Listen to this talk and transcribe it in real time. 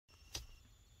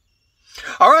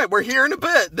Alright, we're here in a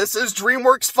bit. This is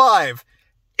Dreamworks 5.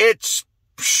 It's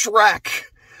Shrek.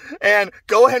 And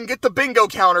go ahead and get the bingo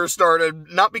counter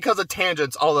started, not because of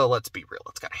tangents, although let's be real,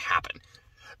 it's gonna happen.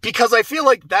 Because I feel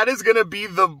like that is gonna be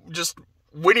the just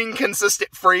winning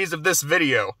consistent phrase of this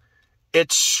video.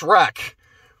 It's Shrek.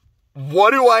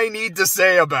 What do I need to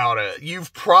say about it?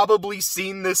 You've probably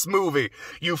seen this movie.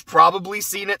 You've probably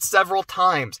seen it several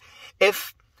times. I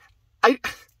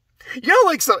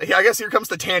guess here comes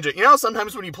the tangent. You know,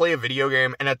 sometimes when you play a video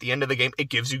game and at the end of the game, it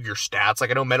gives you your stats.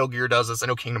 Like, I know Metal Gear does this. I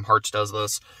know Kingdom Hearts does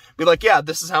this. Be like, yeah,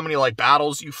 this is how many,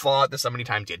 battles you fought. This is how many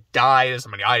times you died. This is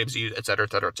how many items you used, etc.,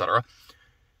 etc., etc.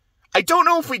 I don't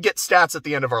know if we get stats at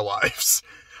the end of our lives.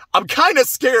 I'm kind of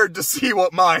scared to see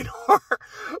what mine are.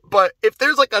 But if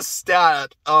there's, a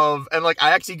stat of, and, I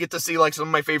actually get to see, some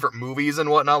of my favorite movies and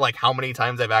whatnot, how many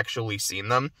times I've actually seen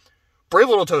them, Brave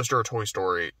Little Toaster or Toy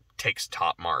Story takes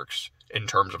top marks in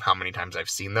terms of how many times I've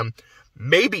seen them.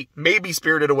 Maybe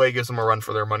Spirited Away gives them a run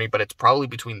for their money, but it's probably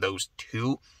between those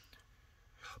two.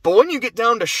 But when you get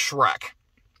down to Shrek,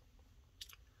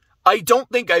 I don't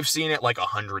think I've seen it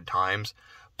 100 times.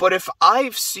 But if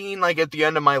I've seen, at the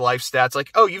end of my life stats,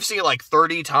 oh, you've seen it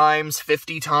 30 times,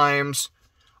 50 times,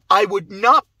 I would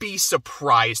not be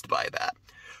surprised by that.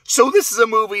 So this is a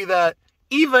movie that,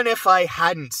 even if I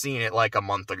hadn't seen it a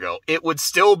month ago, it would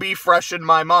still be fresh in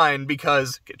my mind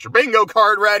because, get your bingo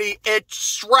card ready,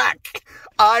 it's Shrek.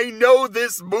 I know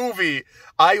this movie.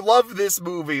 I love this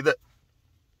movie.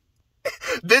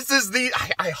 This is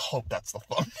I hope that's the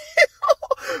thumbnail.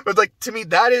 But, to me,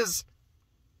 this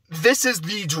is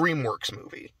the Dreamworks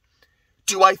movie.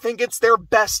 Do I think it's their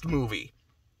best movie?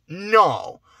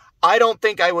 No. I don't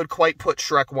think I would quite put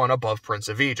Shrek 1 above Prince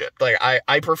of Egypt.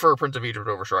 I prefer Prince of Egypt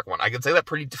over Shrek 1. I can say that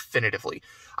pretty definitively.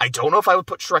 I don't know if I would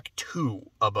put Shrek 2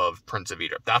 above Prince of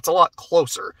Egypt. That's a lot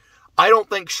closer. I don't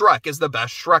think Shrek is the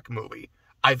best Shrek movie.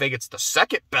 I think it's the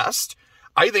second best.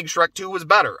 I think Shrek 2 was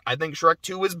better. I think Shrek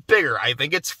 2 is bigger. I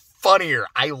think it's funnier.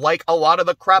 I like a lot of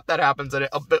the crap that happens in it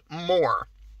a bit more.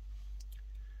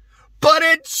 But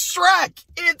it's Shrek!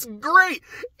 It's great!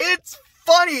 It's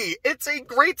funny! It's a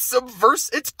great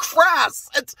it's crass!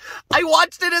 I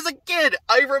watched it as a kid!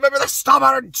 I remember the stop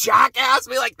out of Jackass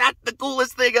me that's the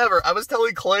coolest thing ever! I was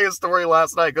telling Clay a story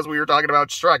last night because we were talking about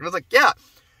Shrek, and I was yeah,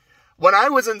 when I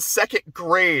was in 2nd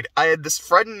grade, I had this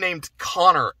friend named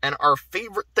Connor, and our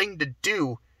favorite thing to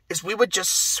do is we would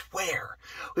just swear.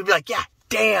 We'd be yeah,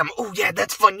 damn, oh yeah,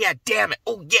 that's fun, yeah, damn it,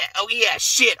 oh yeah,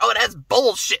 shit, oh that's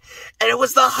bullshit, and it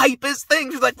was the hypest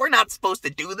thing. She's we're not supposed to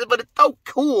do this, but it's so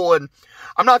cool, and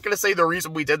I'm not going to say the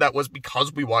reason we did that was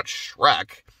because we watched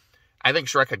Shrek. I think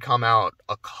Shrek had come out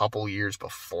a couple years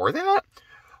before that,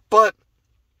 but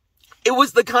it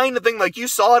was the kind of thing, you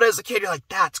saw it as a kid, you're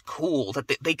that's cool, that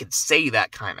they could say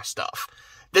that kind of stuff.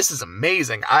 This is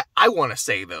amazing. I want to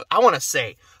say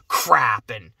crap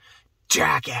and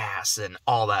jackass and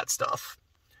all that stuff.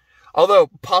 Although,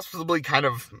 possibly kind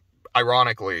of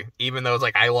ironically, even though it's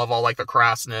I love all the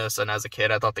crassness, and as a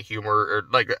kid I thought the humor, or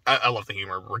I love the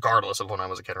humor regardless of when I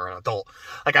was a kid or an adult.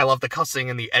 I love the cussing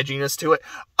and the edginess to it.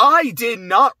 I did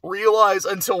not realize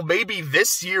until maybe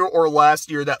this year or last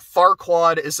year that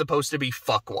Farquaad is supposed to be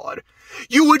fuckwad.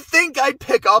 You would think I'd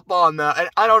pick up on that, and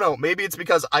I don't know, maybe it's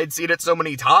because I'd seen it so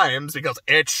many times, because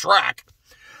it's Shrek,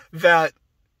 that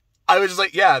I was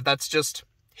just yeah, that's just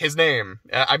his name.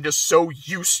 I'm just so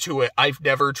used to it. I've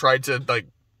never tried to,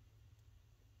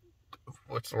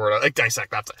 what's the word?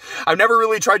 Dissect, that's it. I've never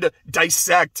really tried to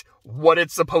dissect what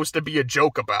it's supposed to be a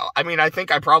joke about. I mean, I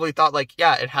think I probably thought,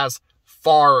 yeah, it has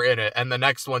far in it, and the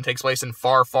next one takes place in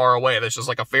far, far away. That's just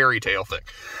a fairy tale thing.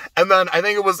 And then I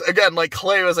think it was, again,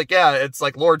 Clay was yeah, it's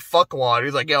Lord Fuckwad.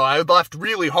 He's yo, I laughed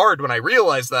really hard when I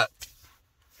realized that.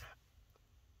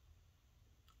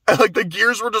 And, the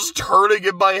gears were just turning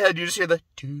in my head. You just hear the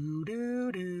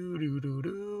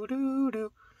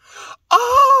do-do-do-do-do-do-do-do.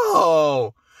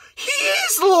 Oh!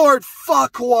 He's Lord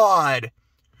Fuckwad!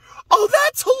 Oh,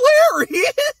 that's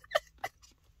hilarious!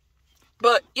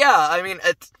 But, yeah, I mean,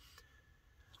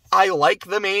 I like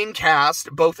the main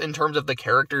cast, both in terms of the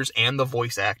characters and the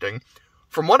voice acting.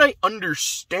 From what I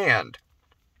understand,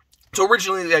 so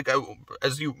originally,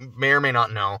 as you may or may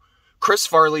not know, Chris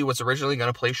Farley was originally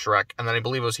going to play Shrek, and then I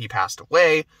believe he passed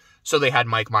away, so they had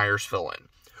Mike Myers fill in.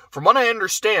 From what I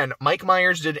understand, Mike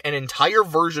Myers did an entire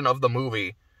version of the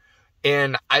movie,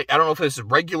 and I don't know if it was a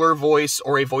regular voice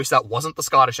or a voice that wasn't the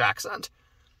Scottish accent.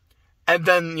 And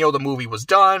then, the movie was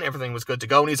done, everything was good to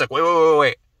go, and he's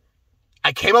wait.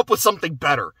 I came up with something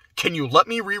better. Can you let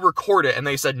me re-record it? And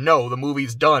they said, no, the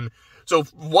movie's done. So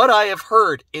what I have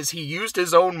heard is he used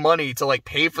his own money to,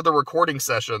 pay for the recording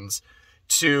sessions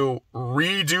to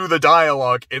redo the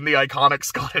dialogue in the iconic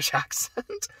Scottish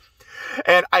accent.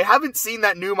 And I haven't seen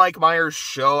that new Mike Myers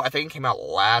show. I think it came out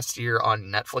last year on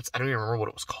Netflix. I don't even remember what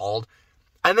it was called.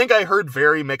 I think I heard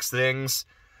very mixed things.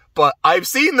 But I've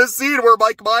seen the scene where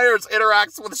Mike Myers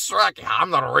interacts with Shrek.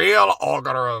 I'm the real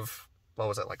ogre of... What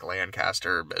was it, like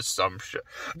Lancaster? Some shit.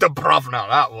 Dubrovna,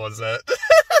 that was it.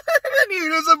 And he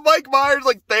was Mike Myers,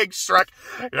 like, thanks, Shrek.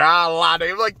 Yeah,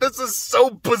 laddie. Like, this is so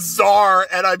bizarre,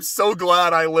 and I'm so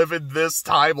glad I live in this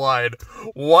timeline.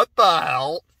 What the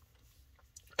hell?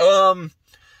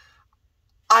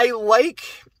 I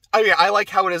like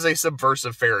how it is a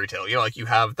subversive fairy tale. You know, like you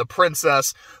have the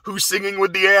princess who's singing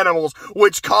with the animals,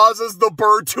 which causes the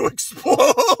bird to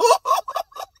explode.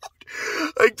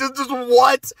 Like, just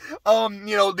what?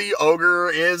 You know, the ogre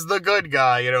is the good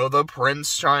guy. You know, the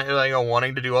prince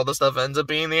wanting to do all the stuff ends up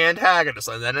being the antagonist.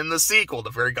 And then in the sequel,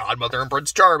 the fairy godmother and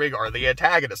Prince Charming are the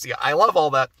antagonists. Yeah, I love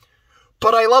all that.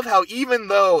 But I love how even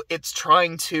though it's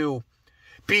trying to,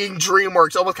 being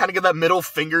DreamWorks, almost kind of give that middle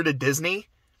finger to Disney,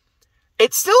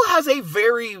 it still has a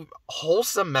very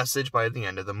wholesome message by the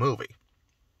end of the movie.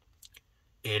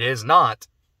 It is not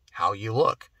how you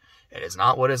look. It is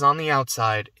not what is on the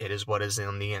outside. It is what is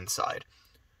on the inside.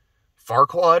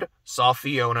 Farquaad saw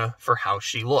Fiona for how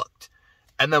she looked.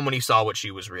 And then when he saw what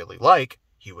she was really like,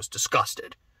 he was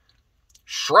disgusted.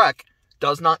 Shrek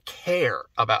does not care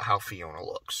about how Fiona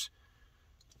looks.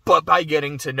 But by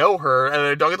getting to know her, and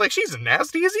the dog is like, she's as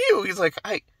nasty as you. He's like,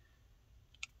 I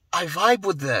vibe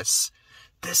with this.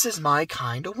 This is my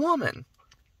kind of woman.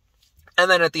 And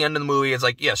then at the end of the movie, it's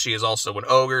like, yes, she is also an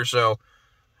ogre, so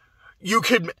you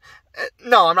could...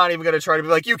 No, I'm not even going to try to be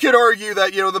like, you could argue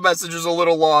that, you know, the message is a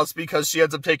little lost because she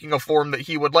ends up taking a form that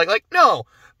he would like. Like, no,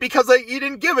 because he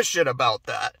didn't give a shit about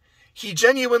that. He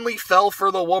genuinely fell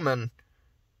for the woman.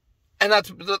 And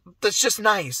that's just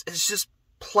nice. It's just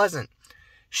pleasant.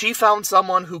 She found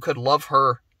someone who could love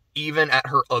her even at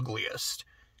her ugliest.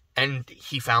 And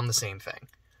he found the same thing.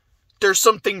 There's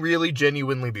something really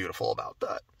genuinely beautiful about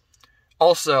that.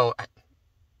 Also,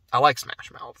 I like Smash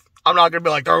Mouth. I'm not going to be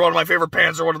like, they're one of my favorite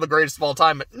bands, they're one of the greatest of all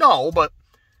time. But no, but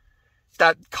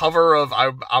that cover of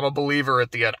I'm a Believer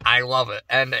at the end, I love it.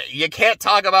 And you can't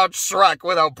talk about Shrek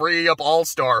without bringing up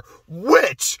All-Star,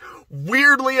 which,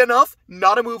 weirdly enough,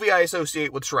 not a movie I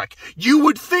associate with Shrek. You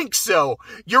would think so.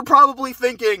 You're probably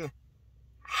thinking,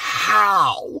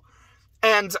 how?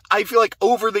 And I feel like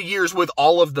over the years with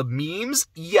all of the memes,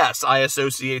 yes, I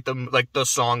associate them, like, the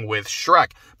song with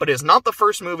Shrek. But it's not the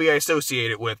first movie I associate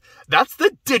it with. That's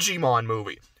the Digimon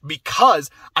movie.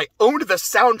 Because I owned the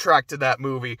soundtrack to that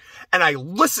movie, and I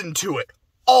listened to it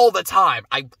all the time.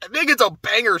 I think it's a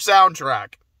banger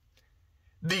soundtrack.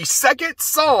 The second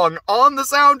song on the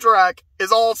soundtrack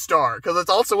is All-Star, because it's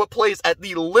also what plays at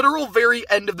the literal very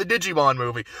end of the Digimon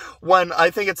movie. When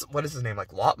I think it's, what is his name, like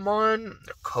Lopmon?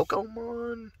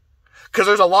 Kokomon? Because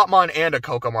there's a Lopmon and a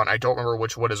Kokomon. I don't remember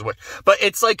which one is which. But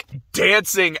it's like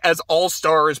dancing as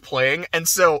All-Star is playing, and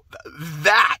so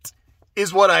that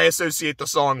is what I associate the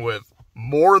song with.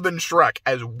 More than Shrek,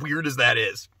 as weird as that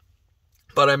is.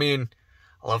 But I mean,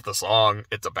 I love the song.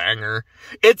 It's a banger.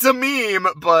 It's a meme,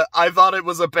 but I thought it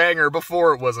was a banger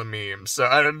before it was a meme. So,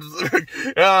 I'm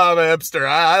a hipster.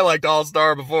 I liked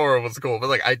All-Star before it was cool. But,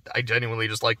 like, I genuinely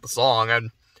just like the song.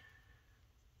 And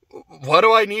what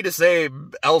do I need to say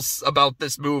else about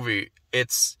this movie?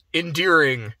 It's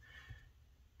endearing.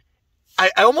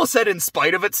 I almost said in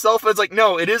spite of itself. It's like,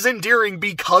 no, it is endearing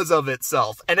because of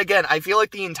itself. And again, I feel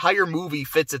like the entire movie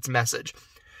fits its message.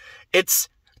 It's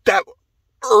that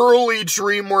early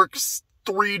DreamWorks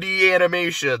 3D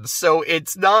animation, so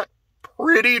it's not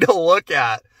pretty to look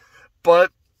at, but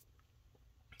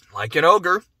like an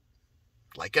ogre,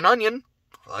 like an onion,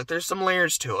 like there's some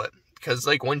layers to it, because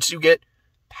like once you get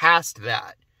past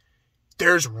that,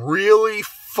 there's really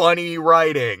funny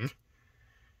writing.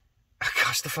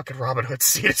 Gosh, the fucking Robin Hood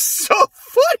scene is so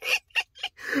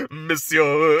funny.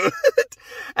 Monsieur.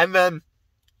 And then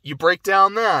you break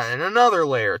down that and another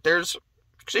layer. There's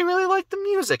actually really like the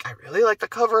music. I really like the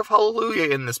cover of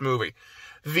Hallelujah in this movie.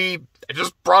 I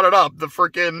just brought it up, the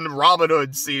freaking Robin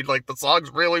Hood scene, like the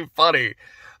song's really funny.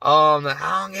 I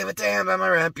don't give a damn about my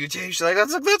reputation. Like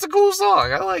that's a cool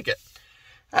song. I like it.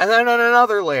 And then on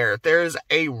another layer, there's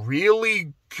a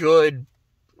really good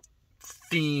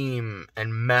theme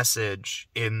and message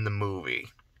in the movie.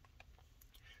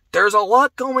 There's a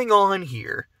lot going on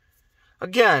here.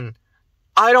 Again,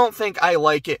 I don't think I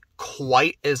like it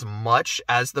quite as much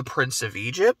as The Prince of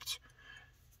Egypt,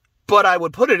 but I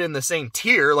would put it in the same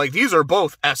tier. Like, these are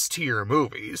both S-tier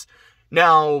movies.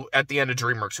 Now, at the end of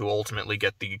DreamWorks, who ultimately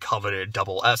get the coveted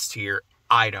double S tier,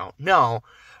 I don't know.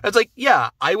 It's like, yeah,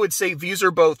 I would say these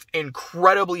are both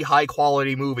incredibly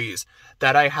high-quality movies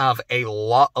that I have a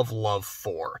lot of love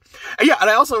for. And yeah, and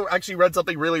I also actually read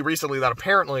something really recently that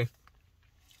apparently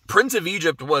Prince of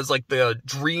Egypt was, like, the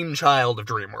dream child of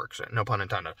DreamWorks. No pun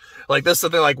intended. Like, this is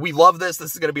something like, we love this.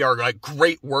 This is going to be our, like,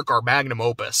 great work, our magnum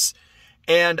opus.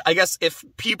 And I guess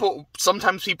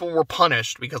sometimes people were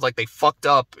punished because, like, they fucked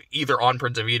up either on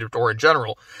Prince of Egypt or in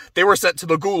general. They were sent to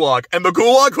the Gulag, and the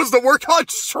Gulag was the work on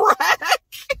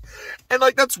Shrek! And,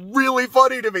 like, that's really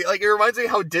funny to me. Like, it reminds me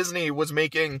how Disney was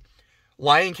making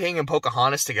Lion King and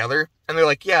Pocahontas together, and they're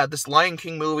like, yeah, this Lion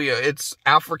King movie, it's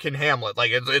African Hamlet,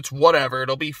 like, it's whatever,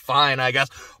 it'll be fine, I guess.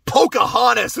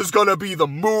 Pocahontas is gonna be the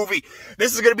movie.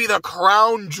 This is gonna be the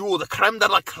crown jewel, the creme de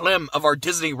la creme of our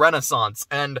Disney Renaissance,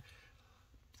 and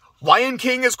Lion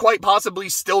King is quite possibly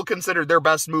still considered their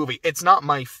best movie. It's not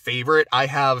my favorite. I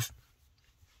think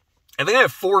I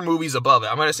have 4 movies above it.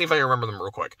 I'm gonna see if I can remember them real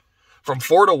quick. From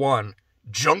 4 to 1,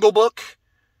 Jungle Book,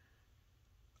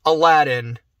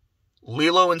 Aladdin,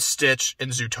 Lilo and Stitch,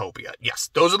 and Zootopia.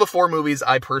 Yes, those are the 4 movies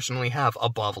I personally have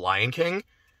above Lion King.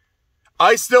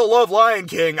 I still love Lion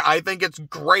King. I think it's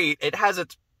great. It has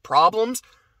its problems,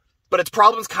 but its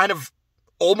problems kind of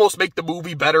almost make the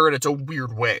movie better in its own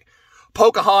weird way.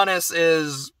 Pocahontas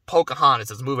is Pocahontas.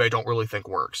 It's a movie I don't really think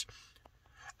works.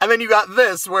 And then you got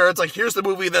this, where it's like, here's the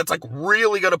movie that's, like,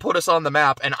 really going to put us on the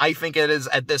map, and I think it is,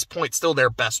 at this point, still their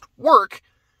best work.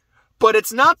 But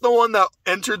it's not the one that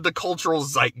entered the cultural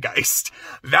zeitgeist.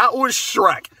 That was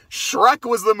Shrek. Shrek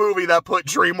was the movie that put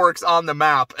DreamWorks on the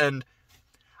map, and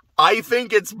I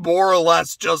think it's more or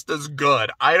less just as good.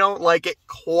 I don't like it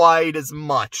quite as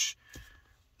much.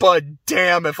 But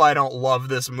damn if I don't love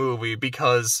this movie,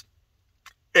 because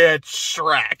it's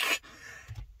Shrek.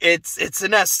 It's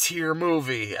an S-tier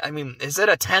movie. I mean, is it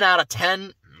a 10 out of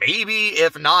 10? Maybe.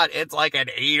 If not, it's like an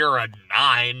 8 or a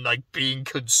 9, like, being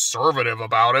conservative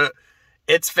about it.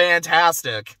 It's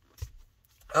fantastic.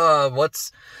 I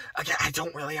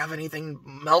don't really have anything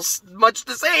else much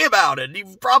to say about it.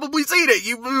 You've probably seen it.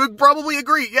 You would probably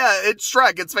agree. Yeah, it's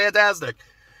Shrek. It's fantastic.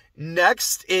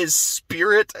 Next is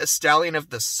Spirit, a Stallion of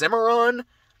the Cimarron,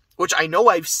 which I know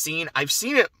I've seen. I've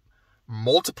seen it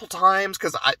multiple times,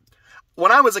 because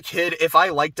when I was a kid, if I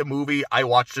liked a movie, I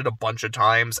watched it a bunch of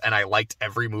times, and I liked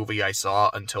every movie I saw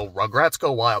until Rugrats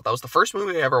Go Wild. That was the first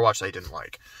movie I ever watched I didn't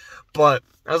like. But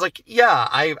I was like, yeah,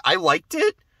 I liked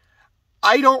it.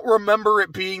 I don't remember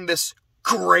it being this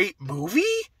great movie.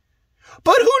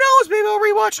 But who knows? Maybe I'll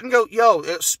rewatch it and go, yo,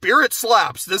 Spirit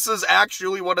slaps. This is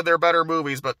actually one of their better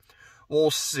movies. But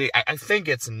we'll see. I think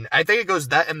it goes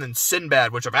that and then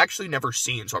Sinbad, which I've actually never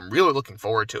seen. So I'm really looking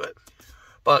forward to it.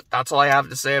 But that's all I have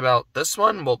to say about this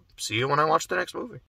one. We'll see you when I watch the next movie.